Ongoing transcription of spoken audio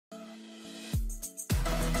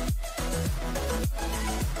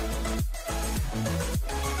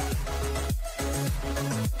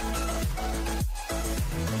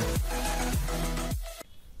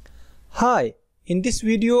Hi, in this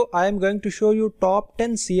video I am going to show you top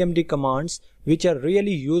 10 CMD commands which are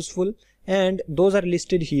really useful, and those are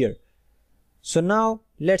listed here. So now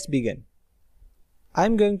let's begin. I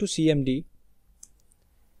am going to CMD,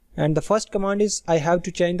 and the first command is I have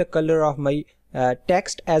to change the color of my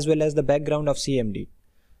text as well as the background of CMD.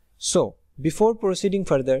 So before proceeding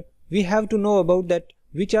further, we have to know about that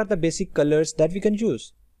which are the basic colors that we can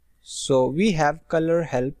use. So we have color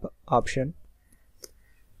help option.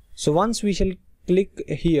 So once we shall click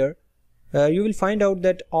here, you will find out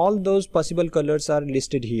that all those possible colors are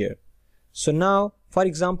listed here. So now, for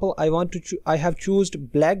example, I have chosen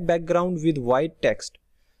black background with white text.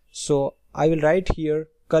 So I will write here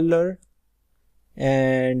color,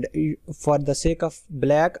 and for the sake of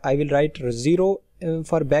black I will write 0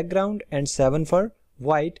 for background and 7 for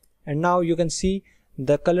white, and now you can see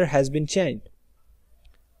the color has been changed.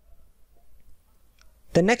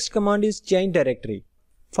 The next command is change directory.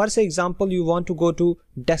 For example, you want to go to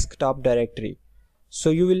desktop directory,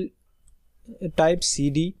 so you will type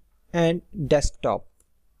cd and desktop,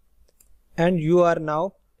 and you are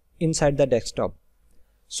now inside the desktop.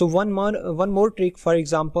 So one more trick. For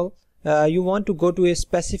example, you want to go to a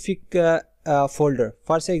specific folder.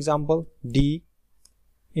 For example, D.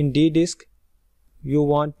 In D disk you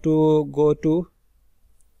want to go to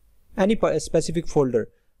any specific folder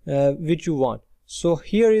which you want. So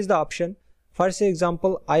here is the option. For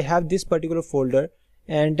example, I have this particular folder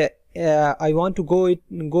and I want to go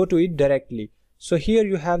to it directly. So here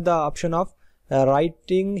you have the option of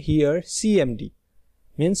writing here CMD.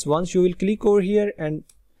 Means once you will click over here and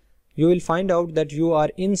you will find out that you are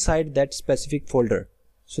inside that specific folder.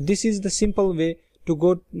 So this is the simple way to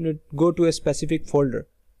go to a specific folder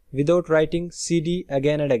without writing CD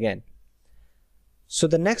again and again. So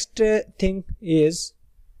the next thing is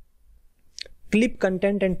clip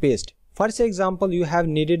content and paste. For example, you have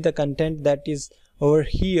needed the content that is over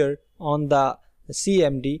here on the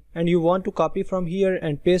CMD and you want to copy from here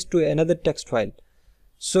and paste to another text file.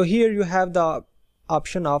 So here you have the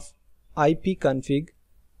option of ipconfig,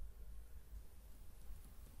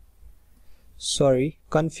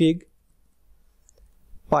 config,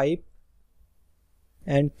 pipe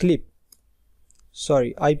and clip,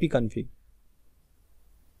 ipconfig.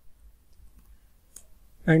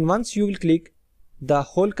 And once you will click, the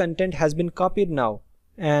whole content has been copied now,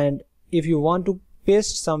 and if you want to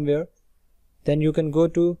paste somewhere, then you can go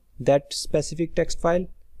to that specific text file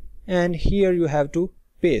and here you have to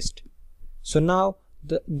paste. So now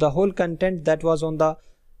the whole content that was on the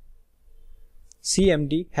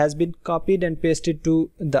CMD has been copied and pasted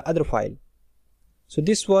to the other file. So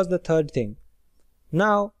this was the third thing.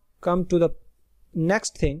 Now come to the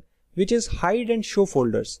next thing, which is hide and show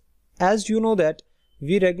folders. As you know that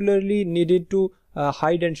we regularly needed to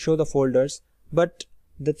hide and show the folders, but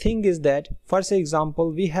the thing is that, for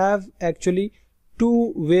example, we have actually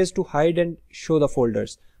two ways to hide and show the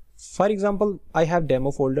folders. For example, I have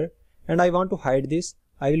demo folder and I want to hide this.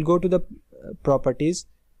 I will go to the properties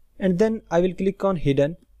and then I will click on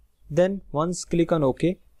hidden. Then once click on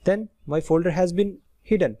OK, then my folder has been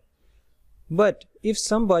hidden. But if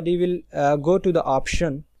somebody will go to the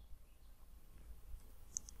option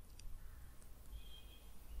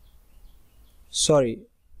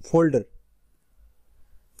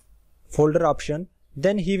folder option,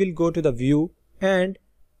 then he will go to the view, and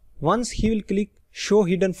once he will click show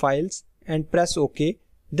hidden files and press OK,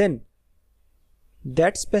 then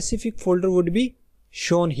that specific folder would be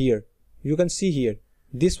shown here. You can see here,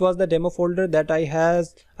 this was the demo folder that I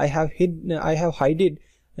have hidden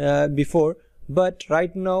before, but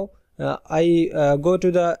right now I go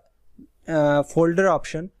to the folder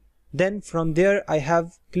option. Then from there I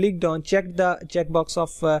have clicked on checked the checkbox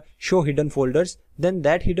of show hidden folders. Then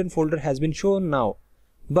that hidden folder has been shown now,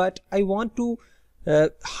 but I want to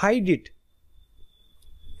hide it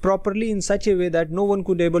properly in such a way that no one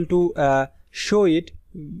could able to show it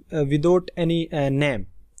without any name,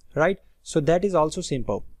 right? So that is also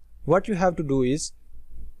simple. What you have to do is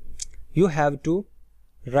you have to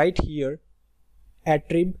write here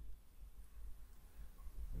attrib.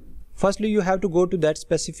 Firstly, you have to go to that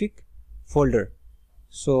specific folder.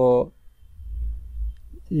 So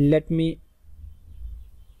let me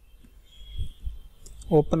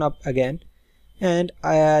open up again, and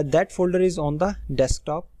that folder is on the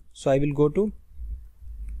desktop. So I will go to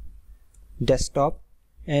desktop,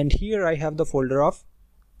 and here I have the folder of,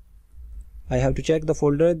 I have to check the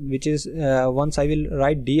folder which is once I will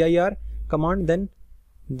write dir command, then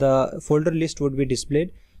the folder list would be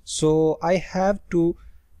displayed. So I have to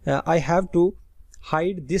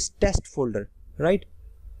hide this test folder, right?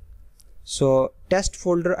 So test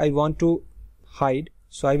folder I want to hide,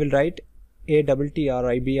 so I will write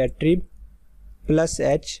attrib attrib plus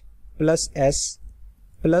h plus s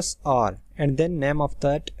plus r and then name of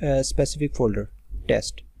that specific folder,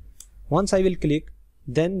 test. Once I will click,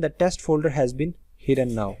 then the test folder has been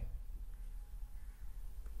hidden now.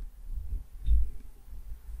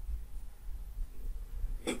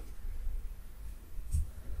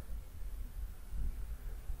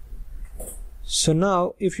 So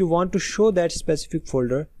now if you want to show that specific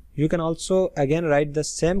folder, you can also again write the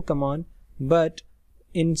same command, but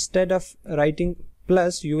instead of writing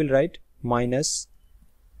plus you will write minus,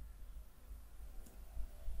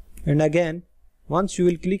 and again once you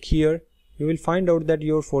will click here, you will find out that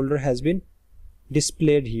your folder has been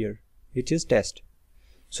displayed here, which is test.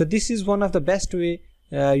 So this is one of the best way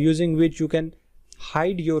using which you can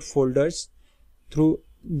hide your folders through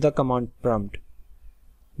the command prompt.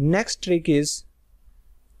 Next trick is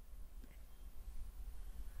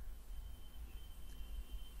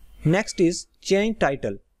change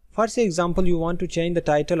title. For example, you want to change the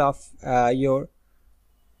title of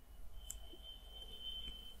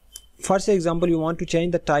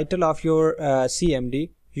your CMD.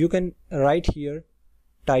 You can write here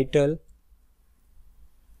title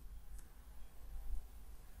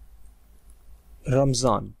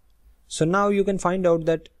Ramzan. So now you can find out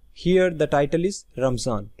that here the title is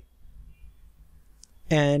Ramzan,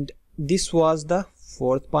 and this was the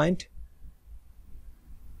fifth point,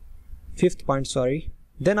 sorry.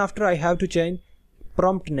 Then after I have to change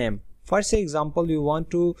prompt name. For example, you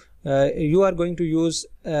want to you are going to use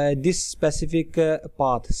this specific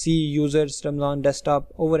path, C users Ramzan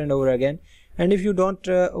desktop over and over again, and if you don't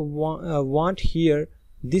want here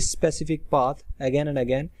this specific path again and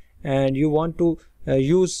again, and you want to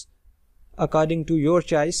use according to your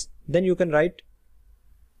choice, then you can write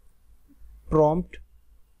prompt.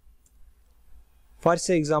 For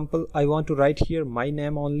example, I want to write here my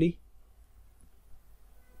name only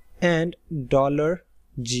and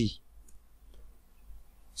 $G.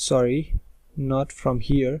 Sorry, not from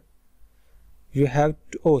here. You have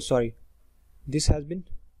to, oh sorry, this has been,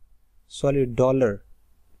 sorry, dollar.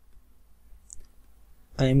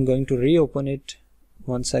 I am going to reopen it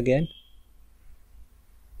once again.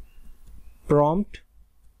 Prompt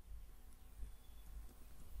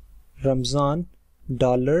Ramzan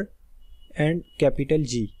dollar and capital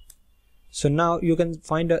G. So now you can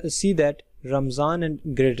find see that Ramzan and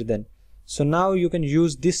greater than. So now you can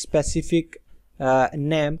use this specific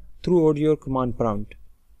name throughout your command prompt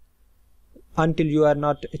until you are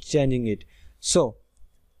not changing it. So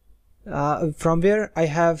from where I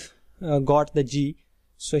have got the G,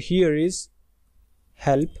 so here is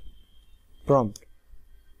help prompt.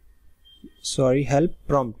 Sorry, help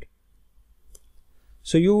prompt.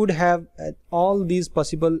 So you would have all these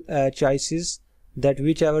possible choices, that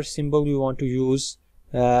whichever symbol you want to use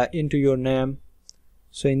into your name.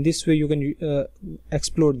 So in this way you can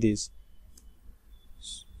explore these.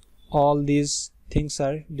 All these things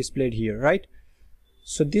are displayed here, right?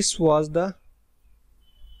 So this was the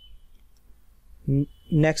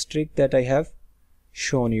next trick that I have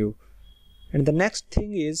shown you. And the next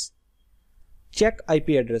thing is check IP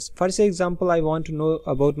address. For example, I want to know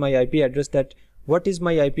about my IP address, that what is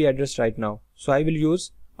my IP address right now. So I will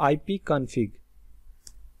use ipconfig,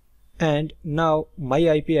 and now my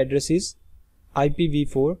IP address is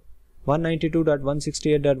IPv4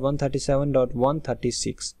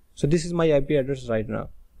 192.168.137.136. so this is my IP address right now,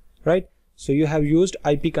 right? So you have used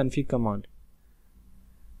ipconfig command.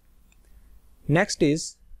 Next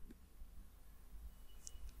is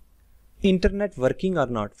internet working or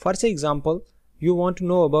not. For example, you want to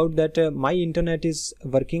know about that my internet is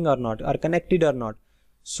working or not, or connected or not.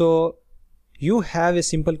 So you have a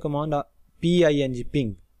simple command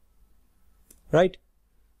ping, right?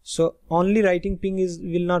 So only writing ping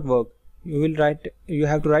will not work. You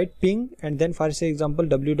have to write ping and then, for example,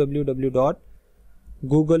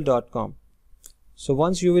 www.google.com. So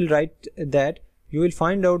once you will write that, you will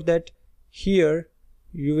find out that here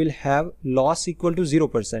you will have loss equal to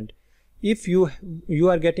 0%. If you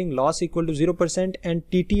are getting loss equal to 0% and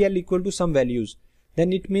TTL equal to some values,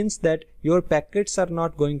 then it means that your packets are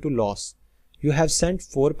not going to loss. You have sent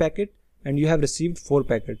 4 packets and you have received 4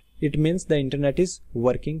 packets. It means the internet is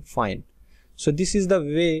working fine. So this is the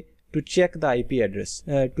way to check the IP address,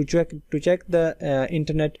 to check the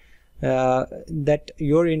internet, that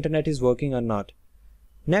your internet is working or not.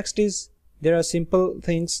 Next is, there are simple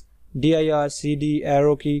things, dir, cd,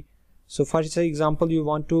 arrow key. So for example, you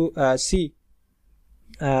want to see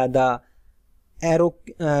the arrow,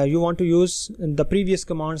 you want to use the previous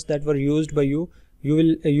commands that were used by you. You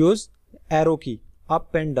will use arrow key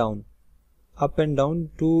up and down. up and down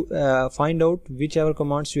to find out whichever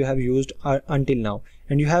commands you have used until now.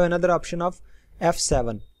 And you have another option of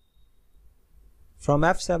F7. From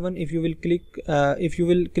F7, if you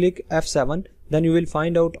will click F7, then you will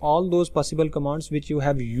find out all those possible commands which you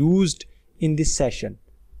have used in this session.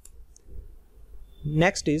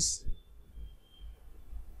 Next is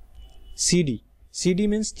CD. CD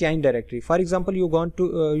means change directory. For example, you want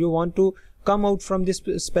to come out from this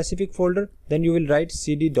specific folder, then you will write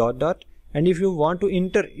cd dot dot, and if you want to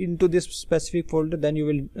enter into this specific folder, then you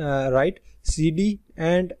will write cd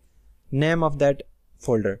and name of that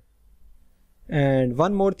folder. And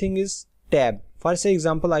one more thing is tab. For say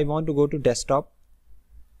example, I want to go to desktop.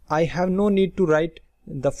 I have no need to write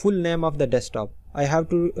the full name of the desktop. I have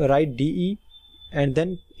to write DE and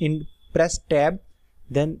then press tab,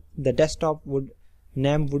 then the desktop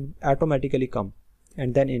name would automatically come,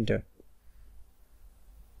 and then enter.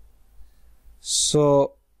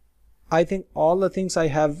 So I think all the things I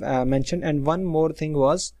have mentioned. And one more thing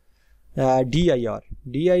was dir.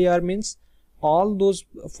 Dir means all those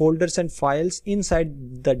folders and files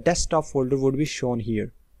inside the desktop folder would be shown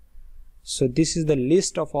here. So this is the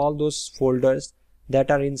list of all those folders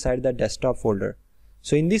that are inside the desktop folder.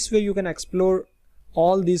 So in this way you can explore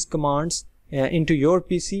all these commands into your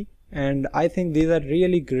PC, and I think these are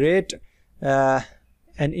really great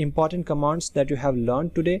and important commands that you have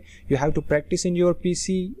learned today. You have to practice in your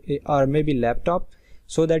PC or maybe laptop,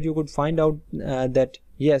 so that you could find out that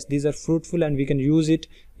yes, these are fruitful and we can use it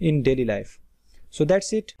in daily life. So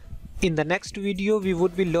that's it. In the next video we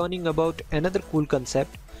would be learning about another cool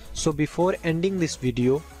concept. So before ending this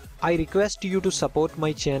video, I request you to support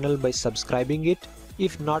my channel by subscribing it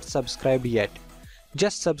if not subscribed yet.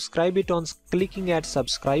 Just subscribe it on clicking at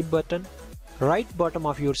subscribe button right bottom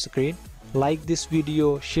of your screen. Like this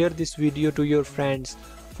video, share this video to your friends.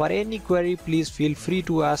 For any query, please feel free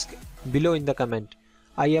to ask below in the comment.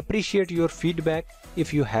 I appreciate your feedback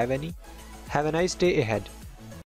if you have any. Have a nice day ahead.